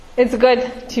It's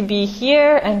good to be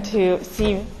here and to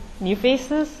see new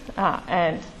faces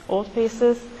and old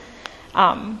faces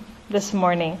this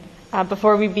morning.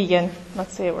 Before we begin,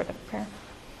 let's say a word of prayer.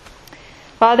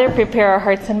 Father, prepare our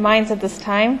hearts and minds at this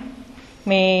time.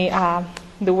 May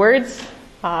the words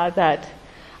that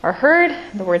are heard,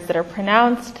 the words that are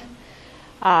pronounced,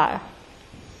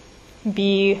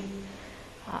 be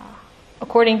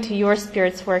according to your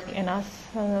Spirit's work in us.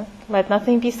 Let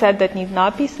nothing be said that need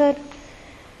not be said.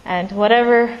 And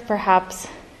whatever perhaps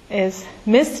is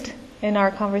missed in our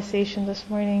conversation this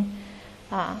morning,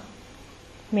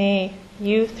 may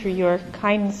you, through your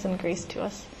kindness and grace to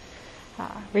us,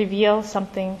 reveal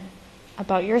something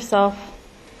about yourself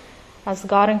as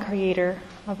God and Creator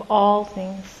of all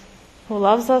things, who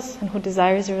loves us and who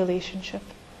desires a relationship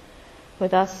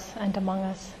with us and among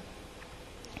us.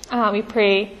 We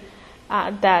pray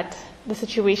that the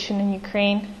situation in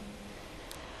Ukraine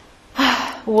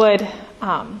would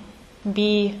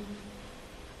be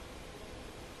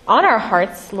on our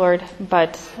hearts, Lord,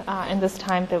 but in this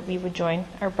time that we would join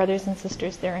our brothers and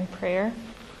sisters there in prayer.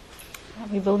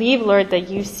 We believe, Lord, that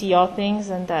you see all things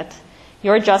and that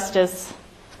your justice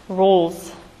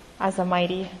rolls as a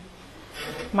mighty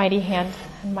hand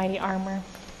and mighty armor.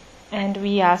 And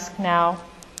we ask now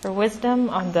for wisdom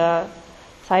on the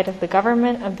side of the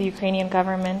government, of the Ukrainian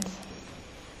government,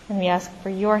 and we ask for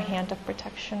your hand of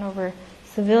protection over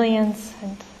civilians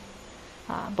and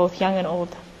both young and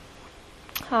old.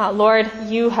 Lord,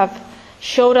 you have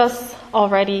showed us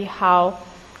already how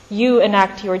you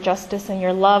enact your justice and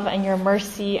your love and your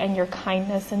mercy and your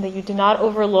kindness, and that you do not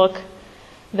overlook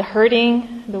the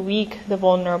hurting, the weak, the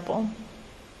vulnerable.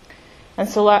 And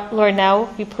so, Lord,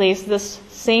 now we place this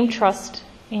same trust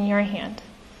in your hand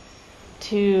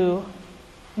to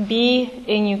be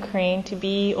in Ukraine, to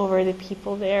be over the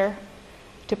people there,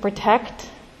 to protect,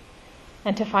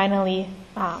 and to finally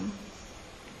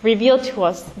reveal to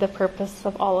us the purpose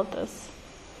of all of this.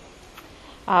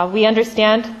 We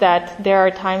understand that there are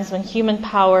times when human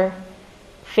power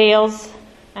fails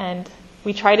and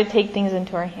we try to take things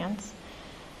into our hands.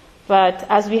 But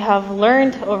as we have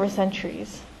learned over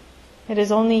centuries, it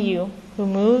is only you who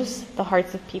moves the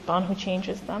hearts of people and who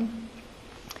changes them.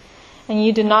 And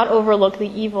you do not overlook the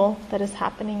evil that is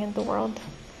happening in the world.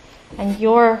 And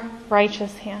your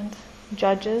righteous hand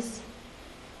judges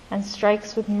and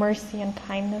strikes with mercy and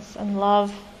kindness and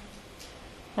love.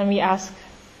 And we ask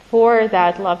for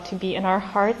that love to be in our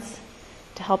hearts,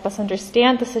 to help us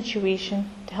understand the situation,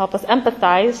 to help us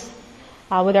empathize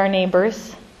with our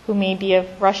neighbors who may be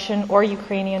of Russian or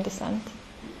Ukrainian descent.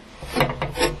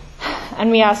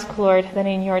 And we ask, Lord, that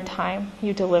in your time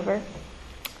you deliver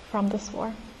from this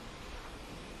war.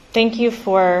 Thank you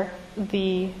for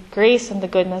the grace and the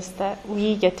goodness that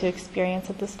we get to experience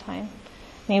at this time.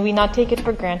 May we not take it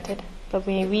for granted, but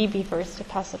may we be first to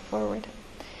pass it forward.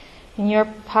 In your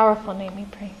powerful name we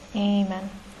pray. Amen.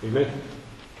 Amen.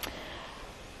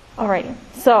 Alrighty.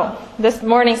 So, this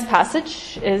morning's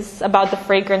passage is about the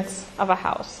fragrance of a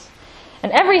house.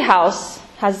 And every house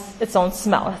has its own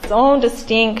smell, its own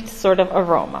distinct sort of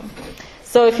aroma.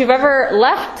 So if you've ever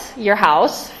left your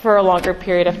house for a longer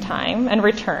period of time and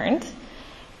returned,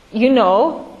 you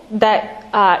know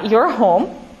that your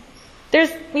home,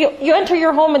 you enter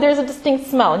your home and there's a distinct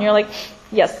smell. And you're like,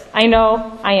 yes, I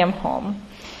know I am home.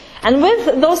 And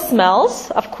with those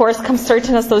smells, of course, come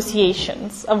certain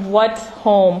associations of what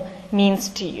home means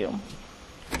to you.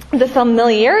 The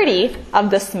familiarity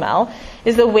of the smell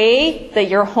is the way that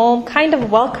your home kind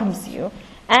of welcomes you,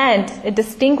 and it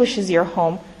distinguishes your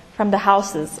home from the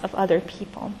houses of other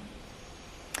people.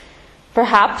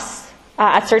 Perhaps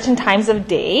at certain times of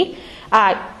day,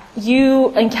 you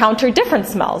encounter different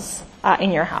smells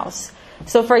in your house.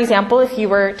 So, for example, if you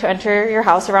were to enter your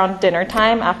house around dinner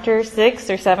time after 6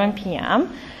 or 7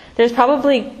 p.m., there's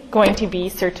probably going to be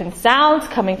certain sounds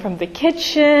coming from the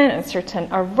kitchen and certain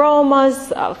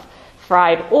aromas of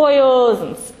fried oils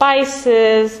and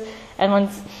spices. And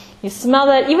once you smell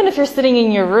that, even if you're sitting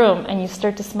in your room and you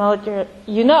start to smell it,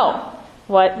 you know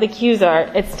what the cues are.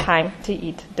 It's time to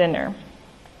eat dinner.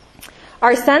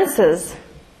 Our senses,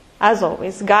 as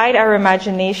always, guide our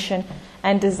imagination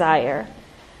and desire.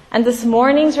 And this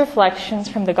morning's reflections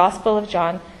from the Gospel of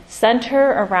John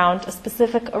center around a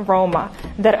specific aroma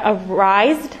that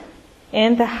arose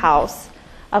in the house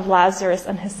of Lazarus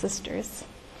and his sisters.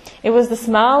 It was the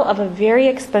smell of a very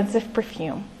expensive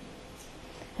perfume.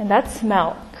 And that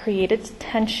smell created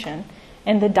tension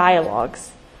in the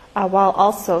dialogues while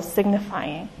also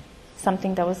signifying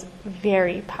something that was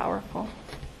very powerful.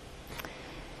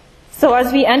 So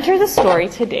as we enter the story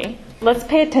today, let's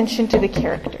pay attention to the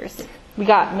characters. We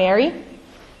got Mary,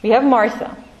 we have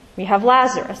Martha, we have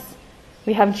Lazarus,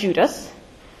 we have Judas,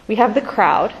 we have the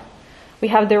crowd, we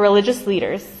have the religious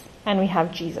leaders, and we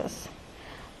have Jesus.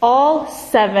 All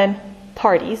 7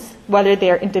 parties, whether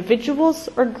they are individuals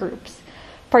or groups,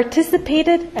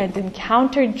 participated and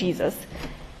encountered Jesus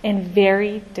in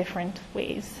very different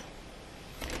ways.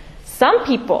 Some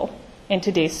people in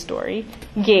today's story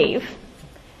gave,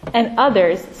 and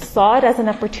others saw it as an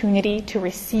opportunity to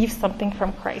receive something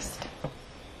from Christ.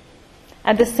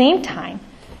 At the same time,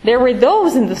 there were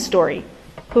those in the story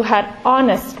who had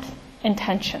honest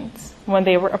intentions when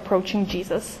they were approaching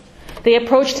Jesus. They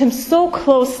approached him so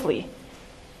closely.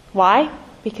 Why?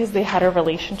 Because they had a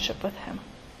relationship with him.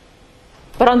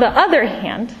 But on the other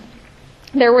hand,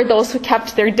 there were those who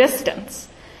kept their distance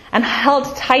and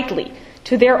held tightly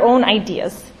to their own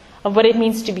ideas of what it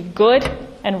means to be good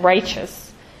and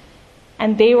righteous.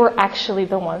 And they were actually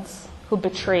the ones who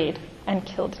betrayed and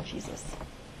killed Jesus.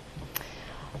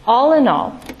 All in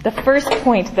all, the first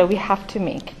point that we have to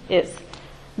make is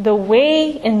the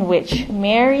way in which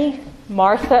Mary,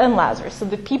 Martha, and Lazarus, so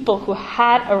the people who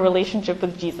had a relationship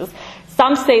with Jesus,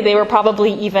 some say they were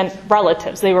probably even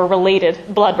relatives. They were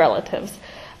related, blood relatives.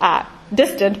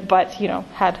 Distant, but,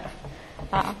 had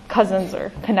cousins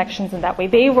or connections in that way.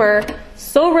 They were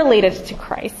so related to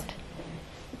Christ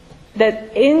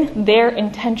that in their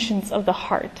intentions of the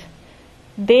heart,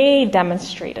 they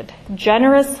demonstrated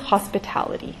generous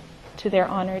hospitality to their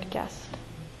honored guest.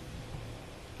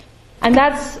 And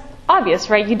that's obvious,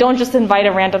 right? You don't just invite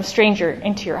a random stranger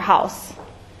into your house.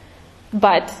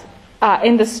 But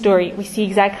in the story, we see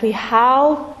exactly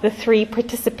how the 3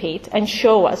 participate and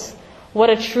show us what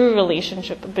a true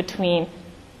relationship between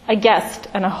a guest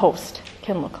and a host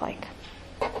can look like.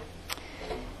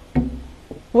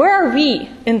 Where are we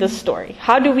in this story?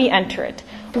 How do we enter it?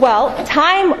 Well,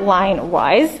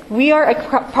 timeline-wise, we are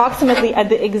approximately at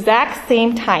the exact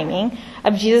same timing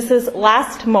of Jesus'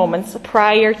 last moments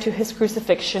prior to his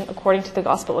crucifixion, according to the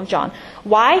Gospel of John.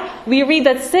 Why? We read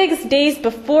that 6 days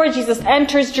before Jesus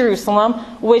enters Jerusalem,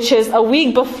 which is a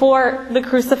week before the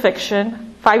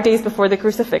crucifixion, 5 days before the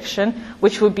crucifixion,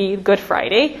 which would be Good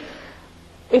Friday.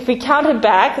 If we count it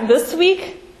back, this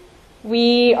week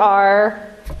we are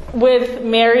with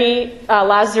Mary,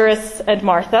 Lazarus, and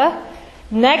Martha.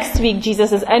 Next week,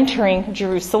 Jesus is entering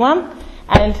Jerusalem,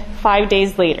 and 5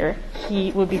 days later,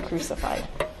 he will be crucified.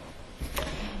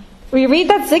 We read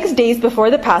that 6 days before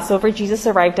the Passover, Jesus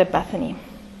arrived at Bethany.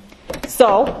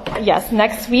 So, yes,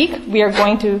 next week, we are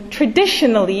going to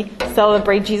traditionally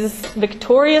celebrate Jesus'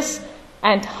 victorious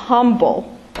and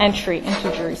humble entry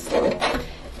into Jerusalem.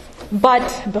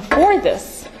 But before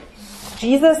this,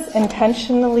 Jesus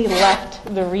intentionally left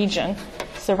the region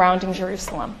surrounding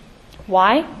Jerusalem.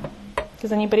 Why?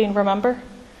 Does anybody remember?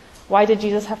 Why did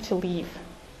Jesus have to leave?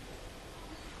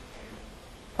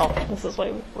 Oh, this is why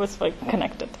it was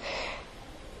connected.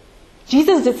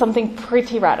 Jesus did something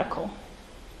pretty radical,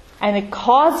 and it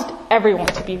caused everyone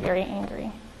to be very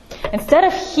angry. Instead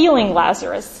of healing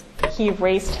Lazarus, he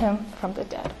raised him from the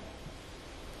dead.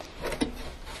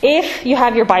 If you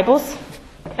have your Bibles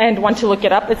and want to look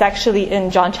it up, it's actually in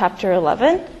John chapter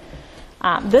 11.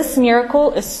 This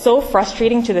miracle is so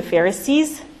frustrating to the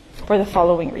Pharisees for the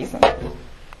following reason.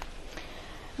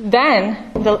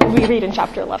 Then, we read in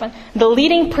chapter 11, the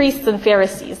leading priests and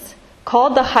Pharisees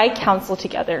called the high council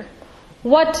together.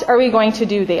 What are we going to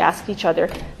do? They asked each other.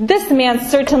 This man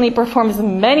certainly performs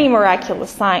many miraculous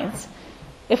signs.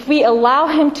 If we allow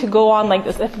him to go on like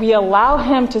this, if we allow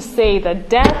him to say that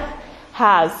death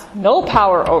has no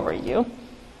power over you,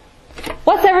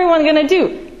 what's everyone going to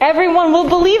do? Everyone will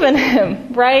believe in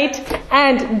him, right?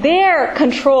 And their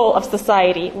control of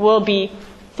society will be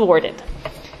thwarted.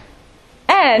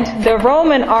 And the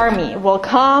Roman army will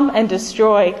come and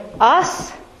destroy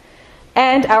us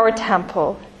and our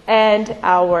temple and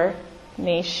our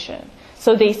nation.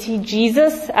 So they see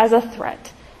Jesus as a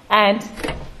threat. And,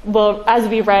 well, as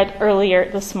we read earlier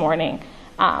this morning,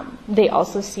 they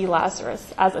also see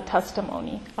Lazarus as a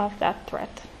testimony of that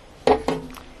threat.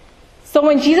 So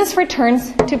when Jesus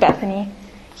returns to Bethany,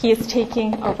 he is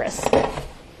taking a risk.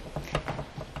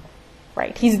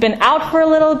 Right. He's been out for a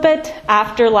little bit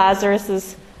after Lazarus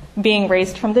is being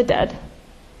raised from the dead.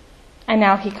 And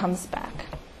now he comes back.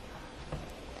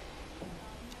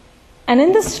 And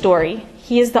in this story,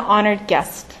 he is the honored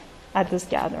guest at this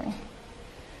gathering.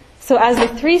 So as the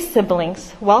 3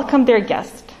 siblings welcome their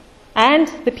guest and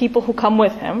the people who come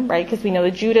with him, right, because we know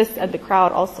the Judas and the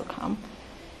crowd also come,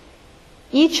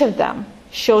 each of them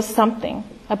shows something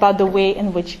about the way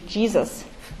in which Jesus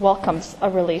welcomes a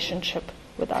relationship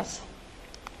with us.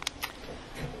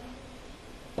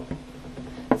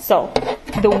 So,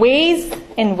 the ways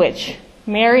in which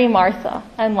Mary, Martha,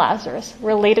 and Lazarus,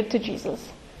 related to Jesus,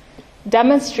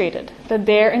 demonstrated that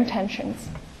their intentions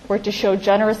were to show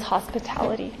generous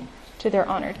hospitality to their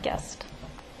honored guest.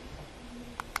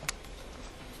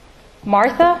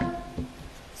 Martha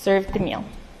served the meal.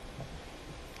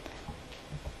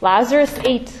 Lazarus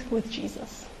ate with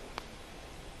Jesus.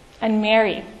 And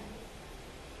Mary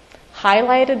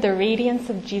highlighted the radiance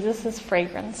of Jesus'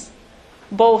 fragrance,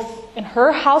 both in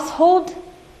her household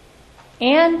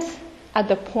and at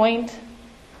the point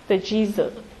that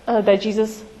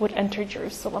Jesus would enter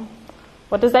Jerusalem.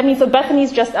 What does that mean? So Bethany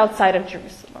is just outside of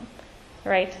Jerusalem,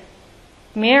 right?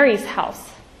 Mary's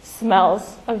house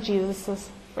smells of Jesus'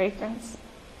 fragrance,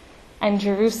 and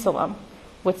Jerusalem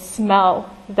would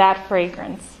smell that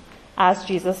fragrance as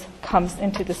Jesus comes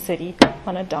into the city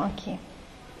on a donkey.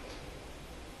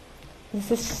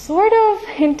 This is sort of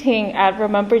hinting at,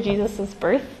 remember Jesus'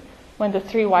 birth, when the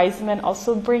 3 wise men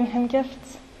also bring him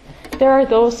gifts? There are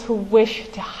those who wish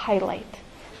to highlight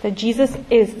that Jesus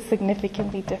is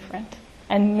significantly different.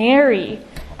 And Mary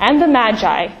and the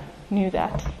Magi knew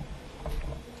that.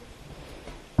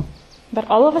 But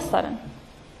all of a sudden,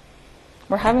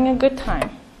 we're having a good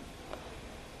time.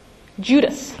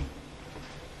 Judas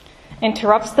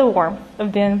interrupts the warmth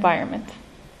of the environment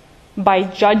by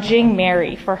judging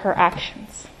Mary for her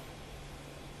actions.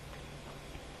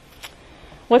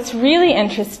 What's really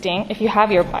interesting, if you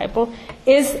have your Bible,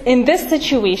 is in this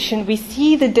situation we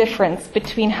see the difference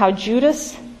between how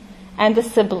Judas and the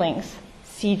siblings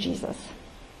see Jesus.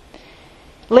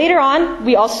 Later on,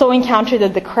 we also encounter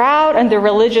that the crowd and the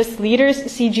religious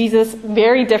leaders see Jesus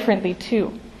very differently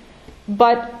too.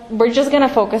 But we're just going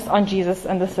to focus on Jesus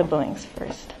and the siblings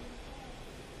first.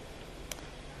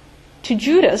 To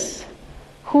Judas,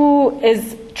 who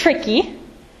is tricky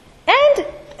and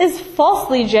is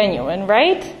falsely genuine,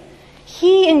 right?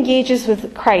 He engages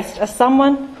with Christ as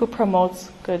someone who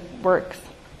promotes good works.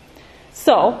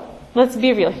 So, let's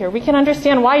be real here. We can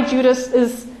understand why Judas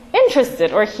is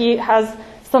interested, or he has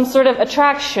some sort of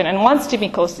attraction and wants to be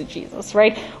close to Jesus,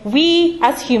 right? We,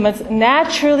 as humans,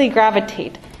 naturally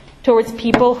gravitate towards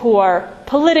people who are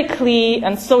politically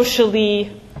and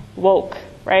socially woke,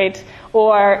 right?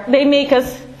 Or they make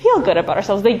us feel good about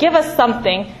ourselves. They give us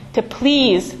something to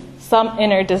please some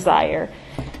inner desire.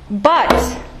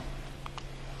 But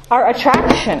our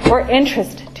attraction or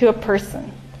interest to a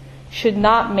person should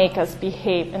not make us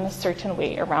behave in a certain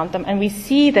way around them. And we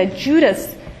see that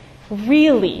Judas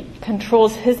really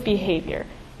controls his behavior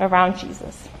around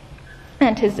Jesus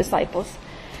and his disciples.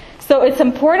 So it's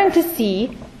important to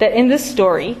see that in this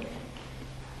story,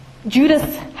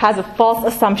 Judas has a false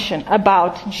assumption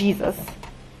about Jesus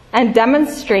and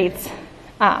demonstrates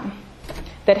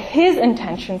that his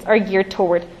intentions are geared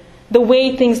toward the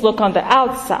way things look on the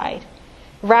outside,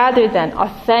 rather than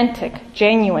authentic,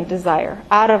 genuine desire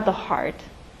out of the heart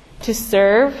to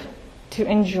serve, to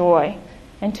enjoy,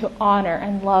 and to honor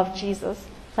and love Jesus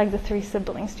like the 3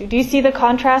 siblings do. Do you see the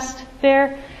contrast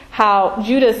there? How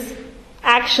Judas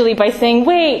actually, by saying,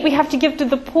 wait, we have to give to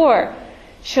the poor,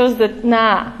 shows that,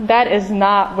 that is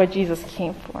not what Jesus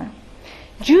came for.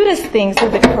 Judas thinks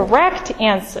that the correct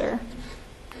answer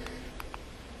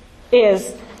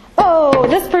is, oh,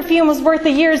 this perfume was worth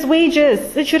a year's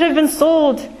wages. It should have been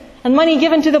sold and money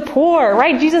given to the poor,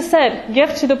 right? Jesus said,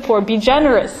 give to the poor, be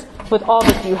generous with all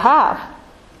that you have.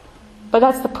 But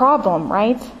that's the problem,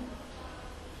 right?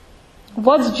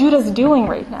 What's Judas doing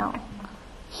right now?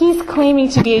 He's claiming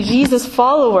to be a Jesus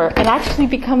follower and actually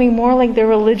becoming more like the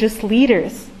religious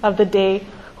leaders of the day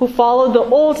who followed the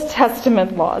Old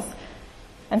Testament laws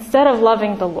instead of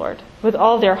loving the Lord with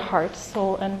all their heart,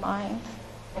 soul, and mind.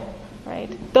 Right?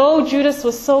 Though Judas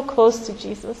was so close to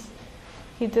Jesus,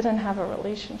 he didn't have a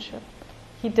relationship.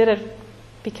 He did it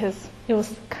because it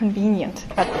was convenient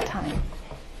at the time.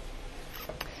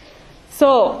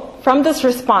 So, from this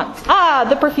response,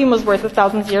 the perfume was worth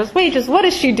 1,000 years' wages, what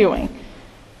is she doing?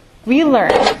 We learn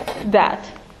that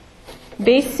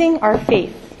basing our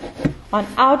faith on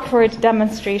outward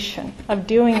demonstration of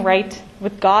doing right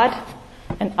with God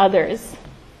and others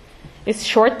is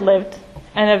short-lived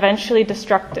and eventually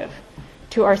destructive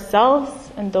to ourselves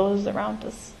and those around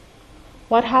us.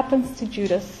 What happens to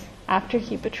Judas after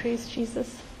he betrays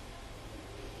Jesus?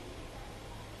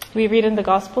 We read in the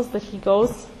Gospels that he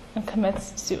goes and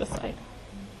commits suicide.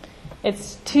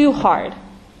 It's too hard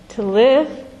to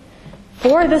live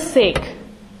for the sake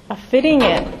of fitting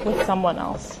in with someone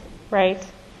else, right?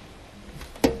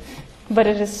 But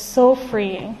it is so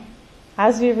freeing,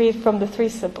 as we read from the 3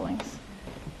 siblings,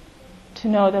 to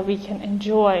know that we can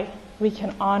enjoy, we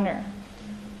can honor,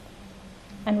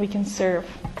 and we can serve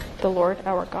the Lord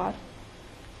our God.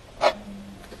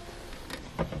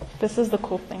 this is the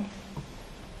cool thing.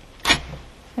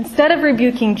 Instead of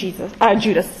rebuking Judas,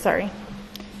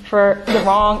 for the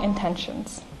wrong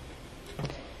intentions,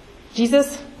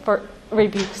 Jesus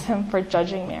rebukes him for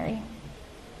judging Mary.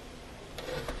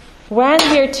 When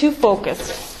we are too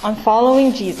focused on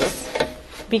following Jesus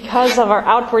because of our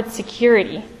outward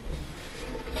security,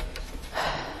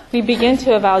 we begin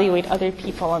to evaluate other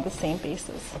people on the same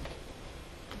basis.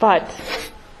 But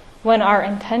when our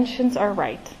intentions are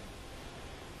right,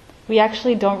 we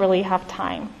actually don't really have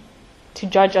time to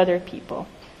judge other people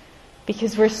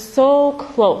because we're so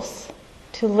close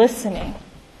to listening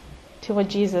to what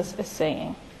Jesus is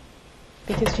saying.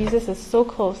 Because Jesus is so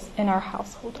close in our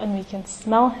household, and we can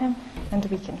smell him and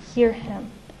we can hear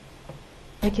him.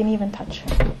 We can even touch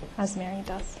him, as Mary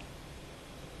does.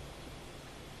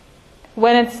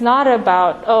 When it's not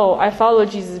about, I follow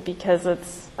Jesus because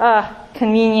it's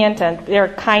convenient and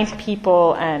they're kind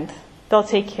people and they'll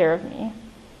take care of me,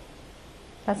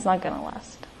 that's not going to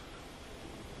last.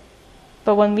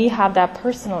 But when we have that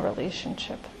personal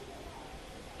relationship,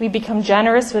 we become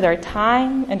generous with our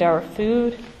time and our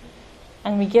food,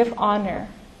 and we give honor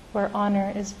where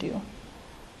honor is due.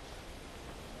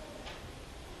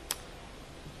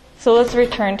 So let's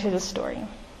return to the story.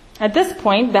 At this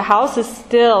point, the house is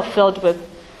still filled with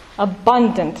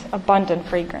abundant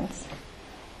fragrance.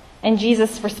 And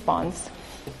Jesus responds,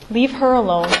 "Leave her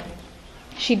alone.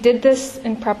 She did this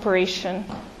in preparation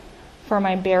for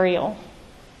my burial.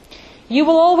 You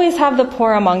will always have the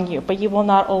poor among you, but you will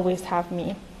not always have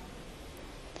me."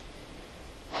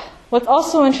 What's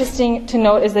also interesting to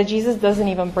note is that Jesus doesn't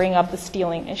even bring up the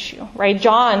stealing issue, right?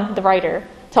 John, the writer,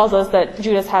 tells us that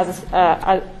Judas has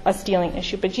a stealing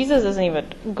issue, but Jesus doesn't even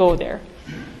go there.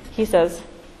 He says,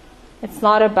 it's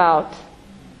not about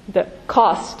the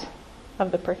cost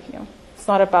of the perfume. It's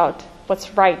not about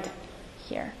what's right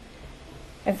here.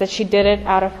 It's that she did it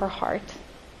out of her heart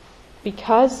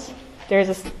because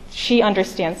she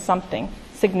understands something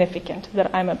significant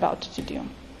that I'm about to do.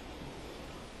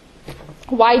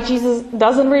 Why Jesus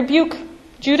doesn't rebuke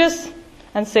Judas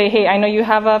and say, hey, I know you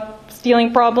have a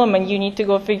stealing problem and you need to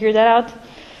go figure that out,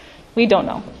 we don't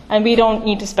know. And we don't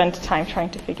need to spend time trying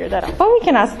to figure that out. But we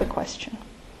can ask the question.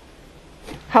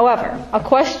 However, a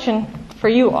question for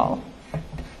you all.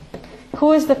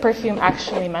 Who is the perfume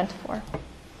actually meant for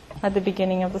at the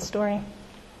beginning of the story?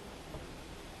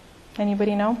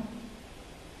 Anybody know?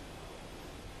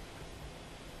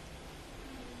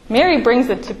 Mary brings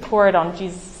it to pour it on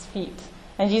Jesus' feet.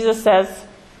 And Jesus says,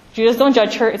 Judas, don't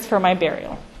judge her, it's for my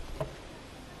burial.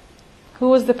 Who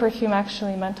was the perfume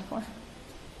actually meant for?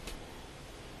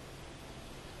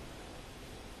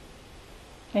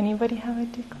 Anybody have a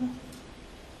clue?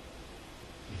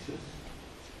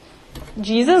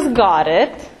 Jesus got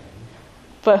it,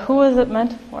 but who was it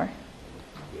meant for?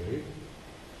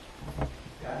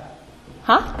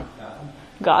 Huh?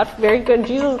 God. Very good.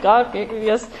 Jesus, God.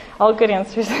 Yes, all good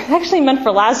answers. It's actually meant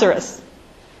for Lazarus,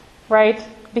 right?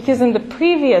 Because in the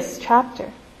previous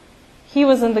chapter, he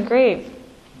was in the grave.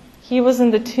 He was in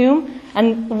the tomb.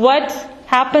 And what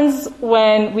happens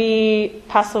when we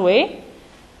pass away?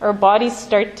 Our bodies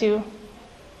start to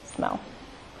smell.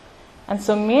 And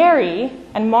so Mary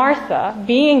and Martha,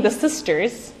 being the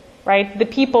sisters, right, the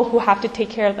people who have to take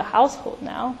care of the household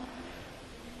now,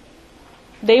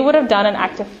 they would have done an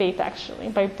act of faith, actually,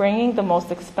 by bringing the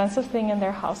most expensive thing in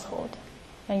their household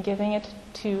and giving it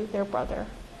to their brother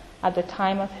at the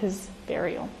time of his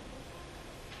burial.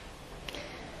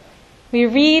 We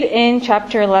read in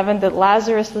chapter 11 that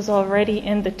Lazarus was already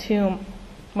in the tomb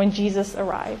when Jesus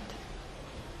arrived.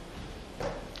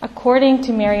 According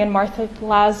to Mary and Martha,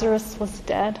 Lazarus was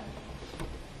dead.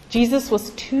 Jesus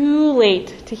was too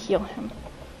late to heal him.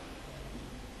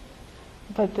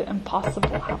 But the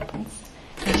impossible happens.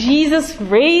 Jesus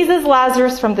raises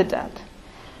Lazarus from the dead.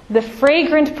 The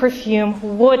fragrant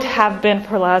perfume would have been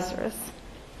for Lazarus.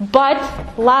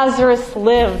 But Lazarus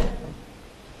lived.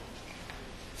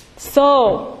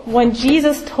 So, when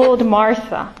Jesus told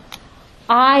Martha,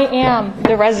 I am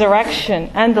the resurrection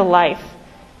and the life,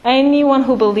 anyone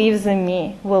who believes in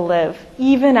me will live,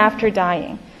 even after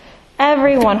dying.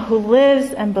 Everyone who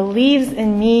lives and believes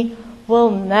in me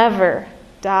will never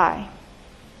die.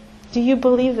 Do you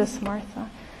believe this, Martha?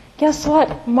 Guess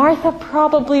what? Martha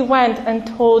probably went and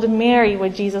told Mary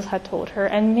what Jesus had told her,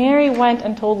 and Mary went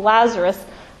and told Lazarus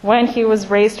when he was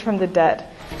raised from the dead.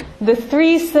 The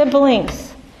three siblings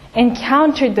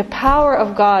encountered the power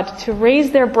of God to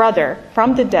raise their brother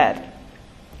from the dead.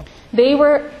 They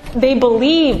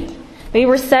believed, they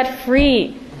were set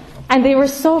free, and they were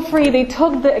so free, they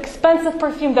took the expensive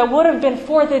perfume that would have been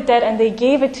for the dead and they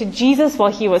gave it to Jesus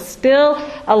while he was still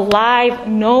alive,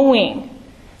 knowing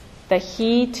that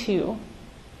he too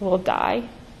will die.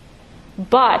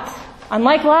 But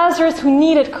unlike Lazarus, who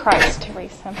needed Christ to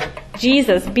raise him,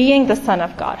 Jesus, being the Son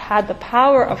of God, had the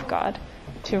power of God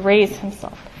to raise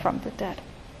himself from the dead.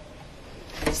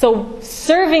 So,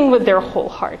 serving with their whole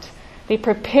heart, they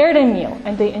prepared a meal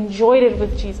and they enjoyed it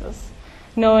with Jesus,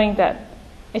 knowing that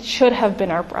it should have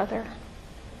been our brother,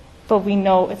 but we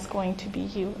know it's going to be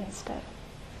you instead.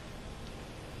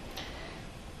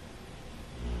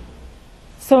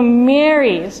 So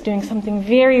Mary is doing something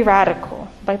very radical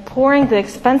by pouring the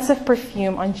expensive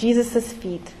perfume on Jesus'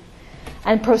 feet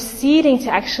and proceeding to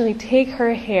actually take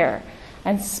her hair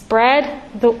and spread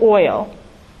the oil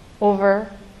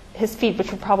over his feet, which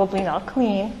were probably not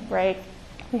clean, right?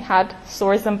 He had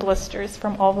sores and blisters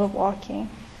from all the walking.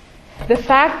 The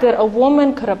fact that a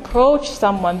woman could approach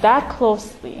someone that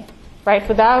closely, right,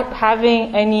 without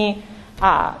having any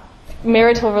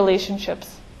marital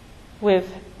relationships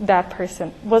with that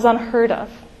person was unheard of.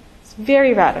 It's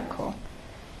very radical.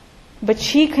 But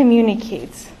she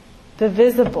communicates the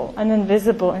visible and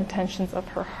invisible intentions of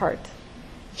her heart.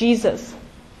 Jesus,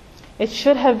 it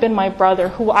should have been my brother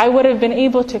who I would have been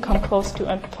able to come close to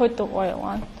and put the oil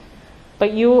on,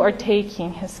 but you are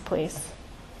taking his place.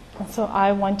 And so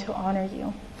I want to honor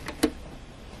you.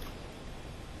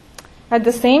 At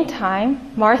the same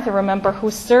time, Martha, remember, who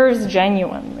serves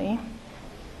genuinely,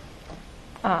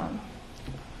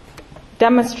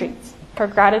 demonstrates her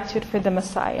gratitude for the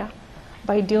Messiah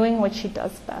by doing what she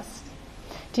does best.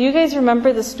 Do you guys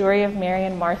remember the story of Mary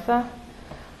and Martha?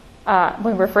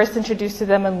 When we're first introduced to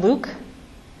them in Luke,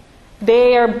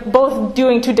 they are both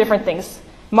doing two different things.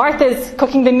 Martha is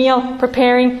cooking the meal,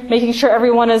 preparing, making sure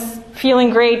everyone is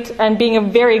feeling great, and being a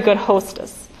very good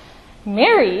hostess.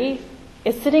 Mary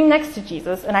is sitting next to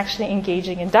Jesus and actually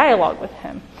engaging in dialogue with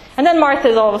him. And then Martha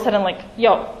is all of a sudden like,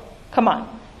 yo, come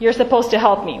on, you're supposed to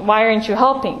help me. Why aren't you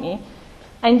helping me?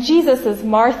 And Jesus says,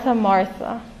 Martha,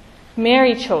 Martha,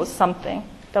 Mary chose something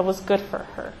that was good for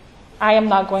her. I am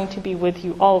not going to be with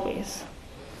you always.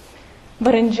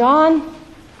 But in John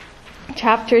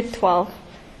chapter 12,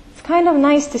 it's kind of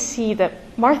nice to see that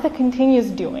Martha continues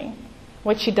doing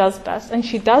what she does best. And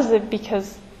she does it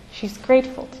because she's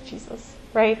grateful to Jesus,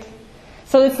 right?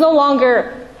 So it's no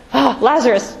longer,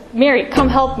 Lazarus, Mary, come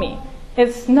help me.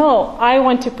 It's, no, I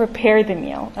want to prepare the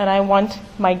meal and I want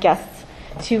my guests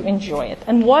to enjoy it.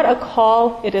 And what a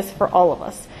call it is for all of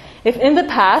us. If in the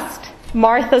past,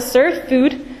 Martha served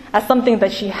food as something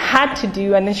that she had to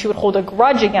do and then she would hold a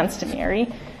grudge against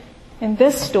Mary, in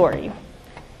this story,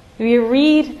 we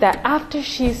read that after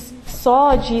she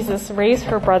saw Jesus raise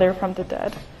her brother from the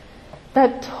dead,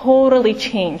 that totally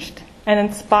changed and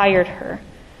inspired her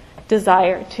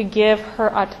desire to give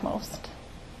her utmost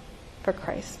for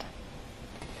Christ.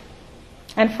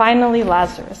 And finally,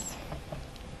 Lazarus.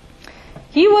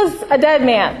 He was a dead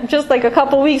man just like a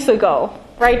couple weeks ago,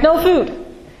 right? No food.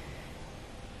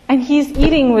 And he's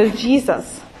eating with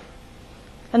Jesus.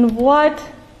 And what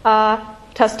a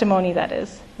testimony that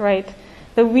is, right?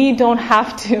 That we don't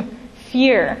have to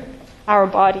fear our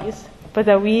bodies, but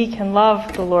that we can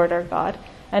love the Lord our God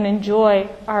and enjoy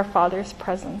our Father's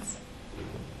presence.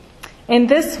 In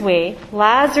this way,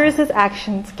 Lazarus'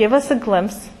 actions give us a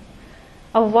glimpse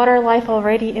of what our life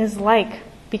already is like,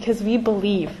 because we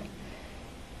believe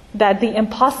that the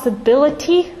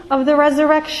impossibility of the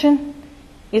resurrection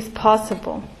is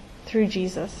possible through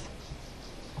Jesus.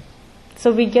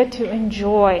 So we get to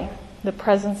enjoy the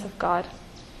presence of God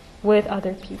with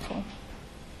other people.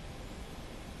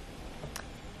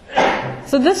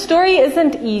 So this story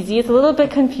isn't easy. It's a little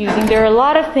bit confusing. There are a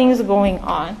lot of things going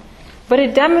on. But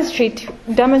it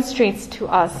demonstrates to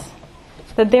us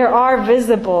that there are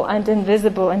visible and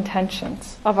invisible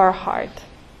intentions of our heart,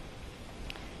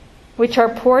 which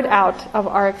are poured out of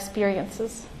our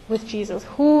experiences with Jesus,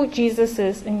 who Jesus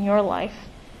is in your life,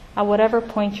 at whatever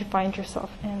point you find yourself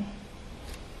in.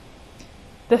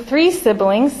 The three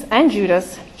siblings and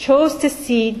Judas chose to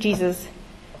see Jesus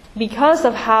because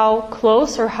of how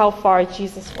close or how far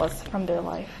Jesus was from their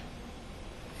life.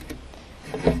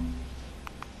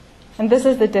 And this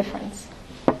is the difference.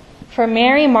 For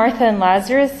Mary, Martha, and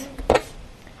Lazarus,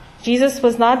 Jesus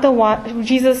was not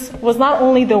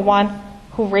only the one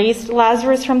who raised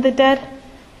Lazarus from the dead,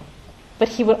 but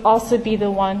he would also be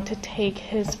the one to take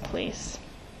his place.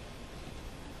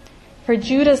 For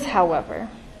Judas, however,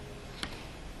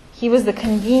 he was the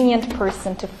convenient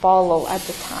person to follow at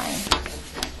the time.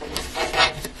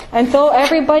 And though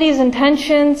everybody's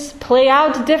intentions play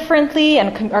out differently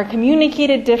and are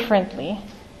communicated differently,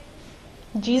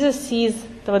 Jesus sees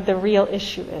what the real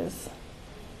issue is.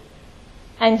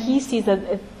 And he sees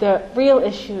that the real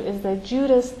issue is that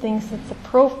Judas thinks it's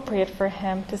appropriate for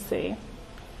him to say,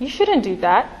 you shouldn't do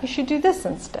that, you should do this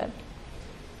instead.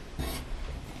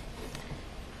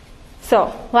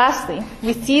 So, lastly,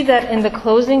 we see that in the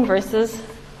closing verses,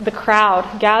 the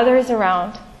crowd gathers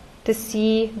around to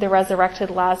see the resurrected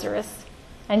Lazarus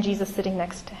and Jesus sitting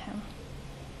next to him.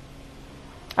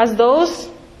 As those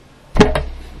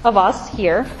of us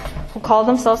here who call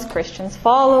themselves Christians,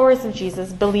 followers of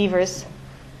Jesus, believers,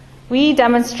 we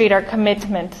demonstrate our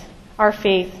commitment, our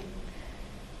faith,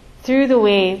 through the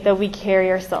way that we carry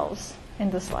ourselves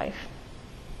in this life.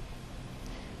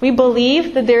 We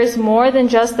believe that there is more than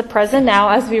just the present now,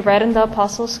 as we read in the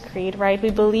Apostles' Creed, right?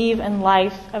 We believe in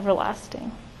life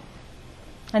everlasting,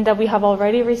 and that we have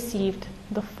already received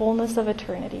the fullness of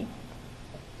eternity.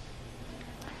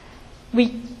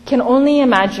 We can only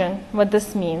imagine what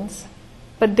this means,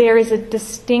 but there is a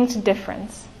distinct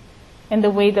difference in the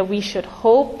way that we should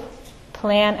hope,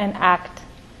 plan, and act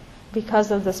because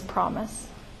of this promise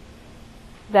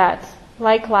that,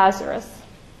 like Lazarus,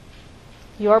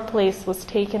 your place was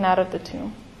taken out of the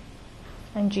tomb,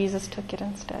 and Jesus took it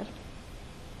instead.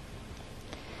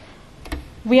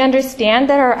 We understand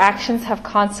that our actions have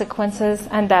consequences,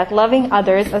 and that loving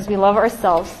others as we love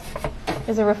ourselves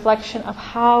is a reflection of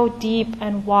how deep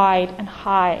and wide and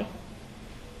high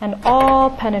and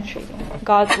all-penetrating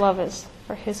God's love is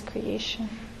for His creation.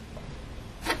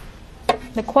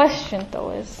 The question,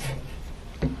 though, is,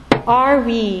 are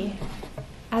we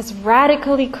as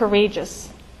radically courageous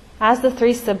as the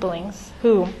three siblings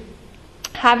who,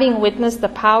 having witnessed the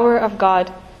power of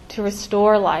God to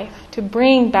restore life, to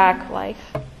bring back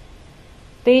life,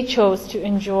 they chose to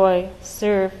enjoy,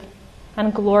 serve,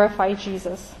 and glorify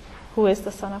Jesus, who is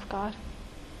the Son of God?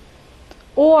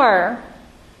 Or,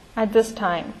 at this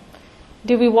time,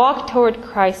 do we walk toward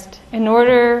Christ in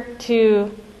order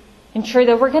to ensure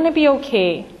that we're going to be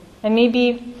okay, and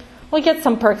maybe we'll get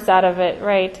some perks out of it,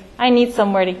 right? I need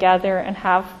somewhere to gather and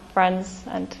have friends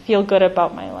and feel good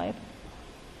about my life.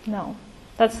 No,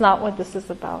 that's not what this is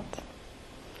about.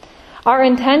 Our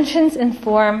intentions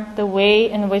inform the way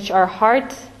in which our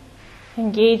heart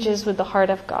engages with the heart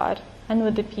of God and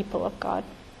with the people of God.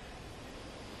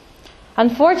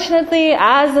 Unfortunately,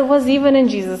 as it was even in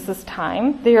Jesus'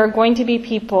 time, there are going to be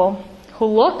people who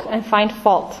look and find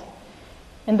fault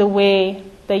in the way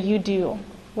that you do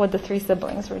what the three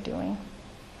siblings were doing,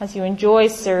 as you enjoy,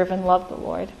 serve, and love the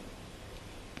Lord.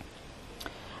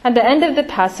 At the end of the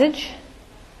passage,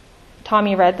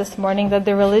 Tommy read this morning that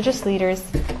the religious leaders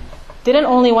didn't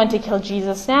only want to kill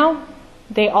Jesus now,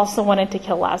 they also wanted to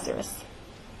kill Lazarus.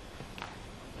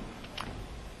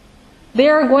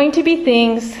 There are going to be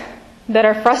things that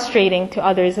are frustrating to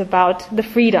others about the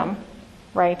freedom,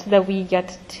 right, that we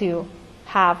get to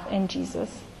have in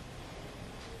Jesus.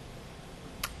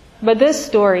 But this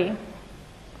story,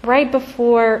 right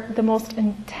before the most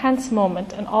intense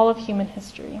moment in all of human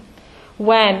history,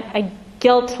 when a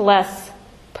guiltless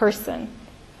person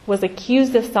was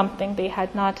accused of something they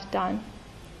had not done,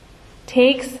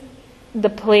 takes the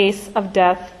place of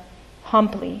death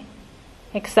humbly,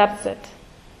 accepts it,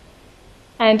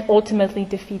 and ultimately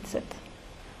defeats it.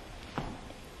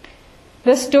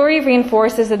 This story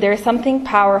reinforces that there is something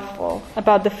powerful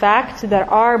about the fact that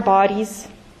our bodies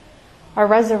are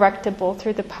resurrectable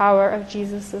through the power of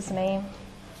Jesus' name.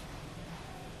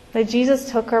 That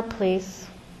Jesus took our place,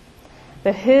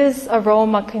 that His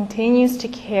aroma continues to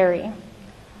carry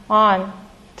on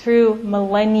through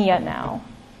millennia now,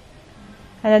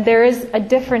 and that there is a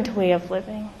different way of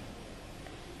living,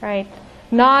 right?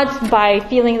 Not by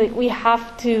feeling that we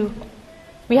have to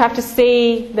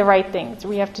say the right things,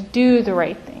 we have to do the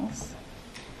right things,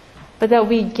 but that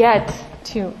we get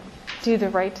to do the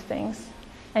right things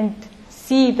and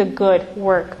see the good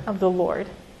work of the Lord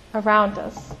around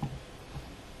us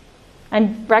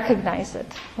and recognize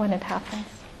it when it happens.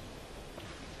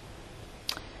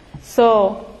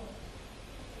 So,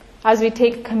 as we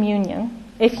take communion,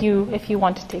 if you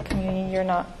want to take communion,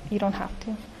 you don't have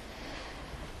to.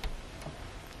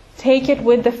 Take it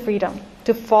with the freedom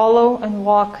to follow and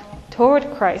walk toward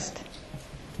Christ,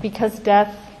 because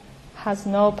death has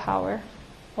no power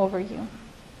over you.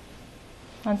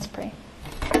 Let's pray.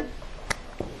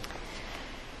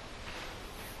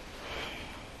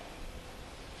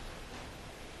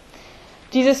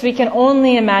 Jesus, we can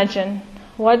only imagine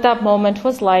what that moment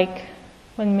was like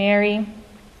when Mary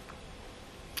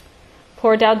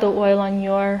poured out the oil on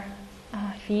your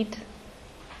feet,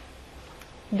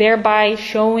 thereby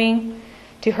showing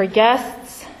to her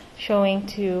guests, showing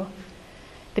to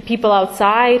the people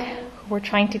outside who were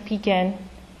trying to peek in,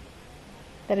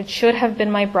 that it should have been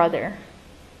my brother,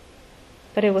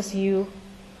 but it was you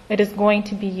it is going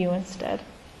to be you instead.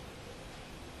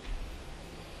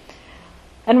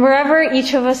 And wherever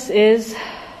each of us is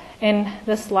in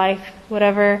this life,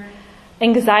 whatever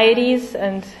anxieties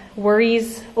and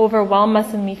worries overwhelm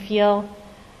us and we feel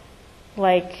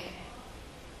like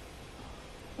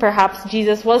perhaps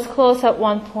Jesus was close at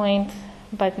one point,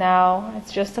 but now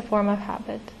it's just a form of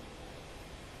habit.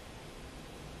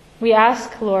 We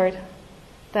ask, Lord,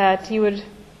 that you would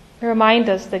remind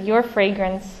us that your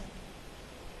fragrance,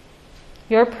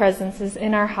 your presence is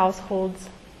in our households,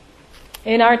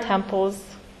 in our temples,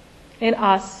 in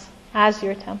us as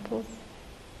your temples.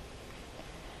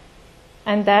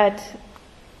 And that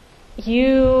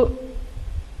you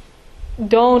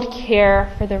don't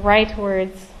care for the right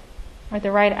words or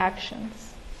the right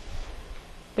actions,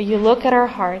 but you look at our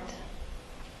heart,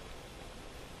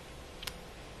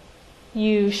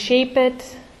 you shape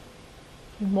it,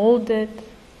 you mold it,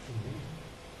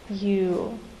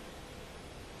 you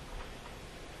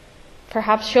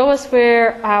perhaps show us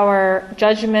where our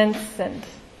judgments and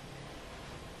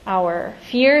our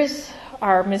fears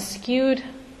are miscued.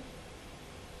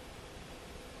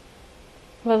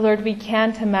 But Lord, we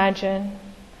can't imagine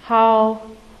how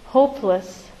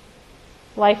hopeless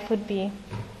life would be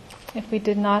if we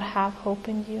did not have hope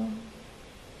in you.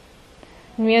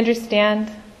 And we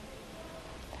understand,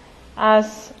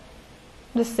 as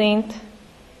the saint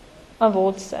of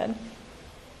old said,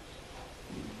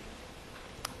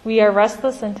 we are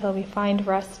restless until we find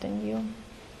rest in you.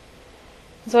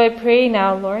 So I pray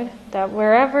now, Lord, that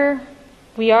wherever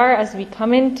we are as we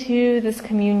come into this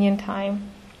communion time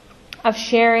of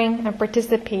sharing and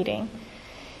participating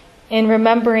in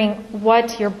remembering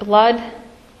what your blood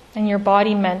and your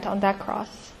body meant on that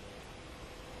cross,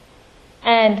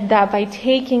 and that by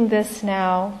taking this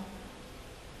now,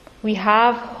 we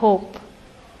have hope,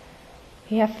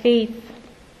 we have faith,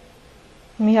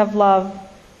 and we have love,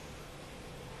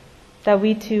 that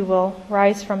we too will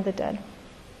rise from the dead.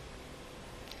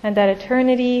 And that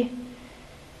eternity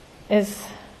is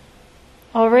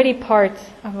already part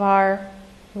of our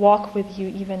walk with you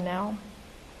even now.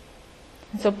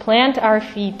 And so plant our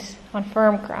feet on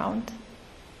firm ground.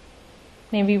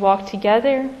 May we walk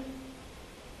together,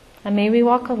 and may we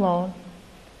walk alone,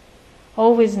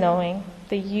 always knowing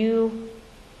that you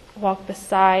walk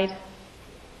beside,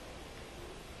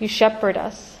 you shepherd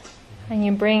us, and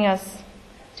you bring us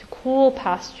to cool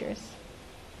pastures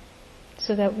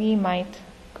so that we might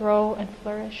grow and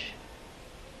flourish.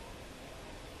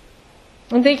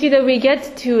 And thank you that we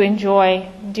get to enjoy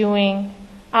doing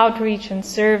outreach and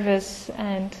service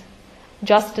and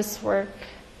justice work,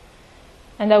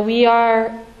 and that we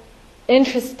are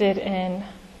interested in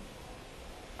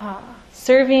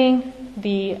serving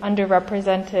the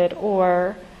underrepresented,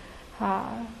 or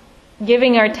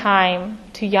giving our time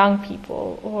to young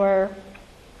people, or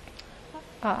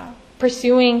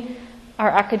pursuing our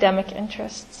academic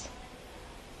interests.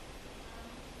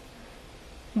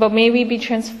 But may we be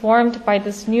transformed by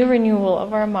this new renewal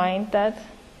of our mind, that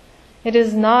it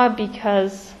is not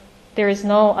because there is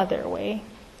no other way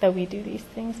that we do these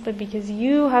things, but because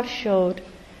you have showed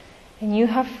and you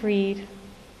have freed.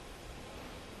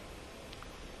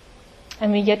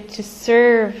 And we get to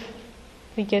serve,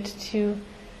 we get to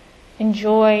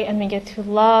enjoy, and we get to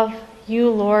love you,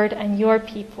 Lord, and your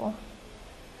people.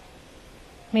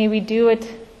 May we do it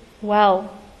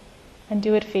well and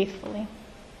do it faithfully,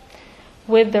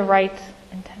 with the right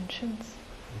intentions.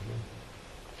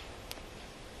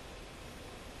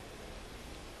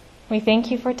 We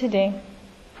thank you for today,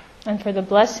 and for the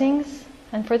blessings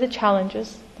and for the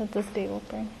challenges that this day will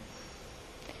bring.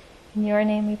 In your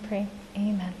name we pray.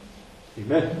 Amen.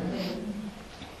 Amen.